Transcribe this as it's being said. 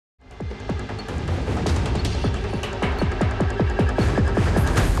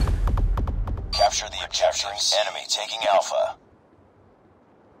Capturing enemy taking Alpha.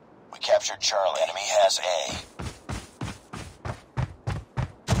 We captured Charlie. Enemy has A.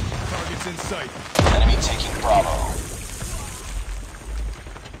 Target's in sight. Enemy taking Bravo.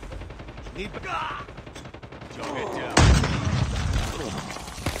 Need target down.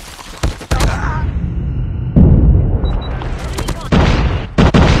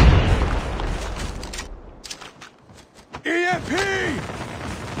 EMP!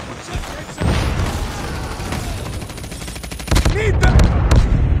 Need that!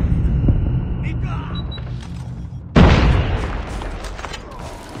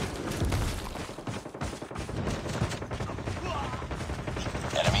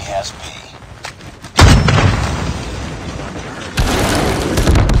 Enemy has B.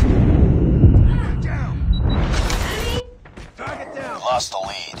 Target down. Lost the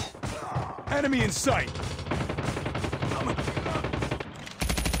lead. Enemy in sight.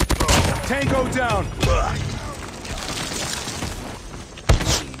 Tango down.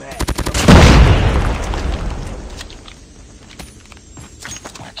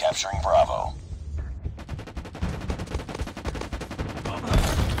 We're capturing Bravo.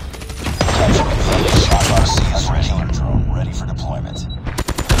 Capturing friendly Shock RC is ready. Drone ready for deployment.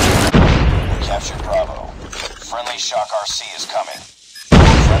 We captured Bravo. Friendly Shock RC is coming.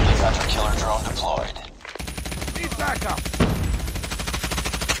 Friendly Hunter Killer drone deployed. Need backup.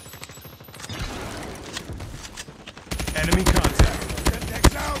 Enemy contact.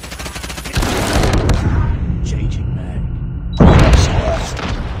 Next out. Changing mag. Bring it up, squad.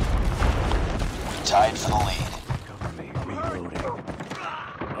 We tied for the lead. Cover me. Reloading.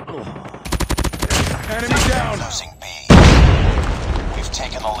 Enemy down. Losing B. We've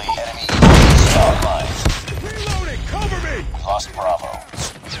taken the lead. Enemy UAV online. Reloading. Cover me. Lost Bravo.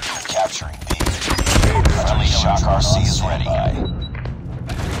 Capturing B. Friendly Shock RC is ready.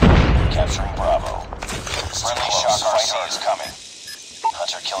 Capturing Bravo. Friendly Shock RC is coming.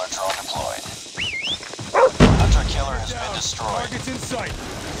 Hunter Killer drone deployed. Hunter Killer has been destroyed. Target's in sight.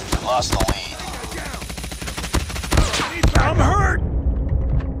 We lost the lead. I'm hurt.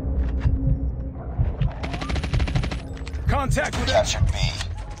 Contact with Captured B.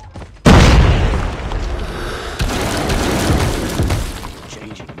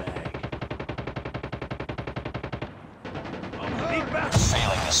 Changing mag.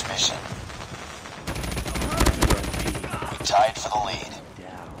 Failing this mission. We tied for the lead.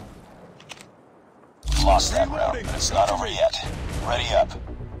 Down. Lost that round, but it's not over yet. Ready up.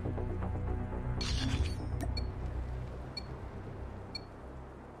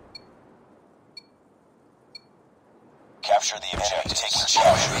 Capture the objective. Taking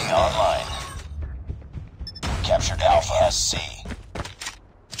Charlie B online. Captured Alpha has C.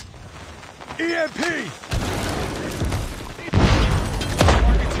 EMP.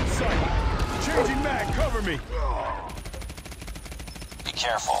 Target's in sight. Changing mag. Cover me. Be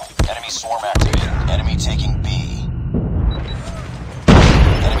careful. Enemy swarm activated. Enemy taking B.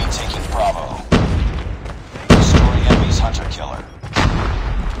 Enemy taking Bravo. Destroy enemy's Hunter Killer.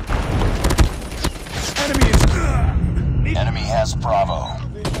 Enemy is. Enemy has Bravo.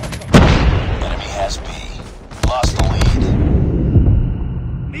 Enemy has B. Lost the lead.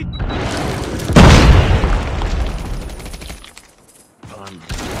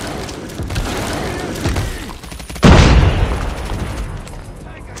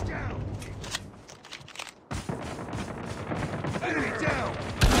 Enemy down.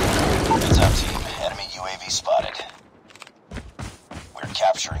 Heads up, team. Enemy UAV spotted. We're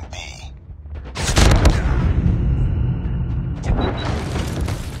capturing B.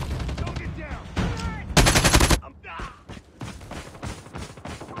 Don't get down.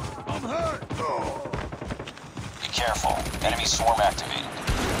 I'm hurt. Be careful. Enemy swarm activated.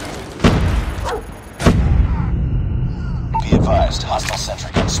 Be advised, hostile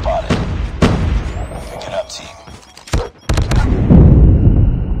sentry gun spotted. Pick it up, team.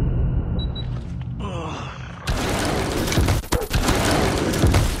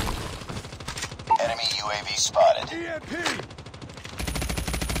 Enemy UAV spotted. EMP.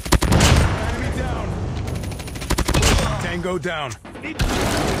 Enemy down. Tango down.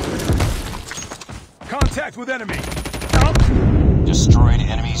 Contact with enemy. Destroyed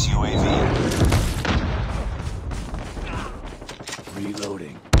enemy's UAV.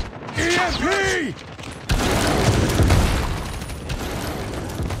 Reloading. EMP!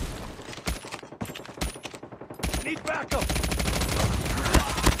 Need backup.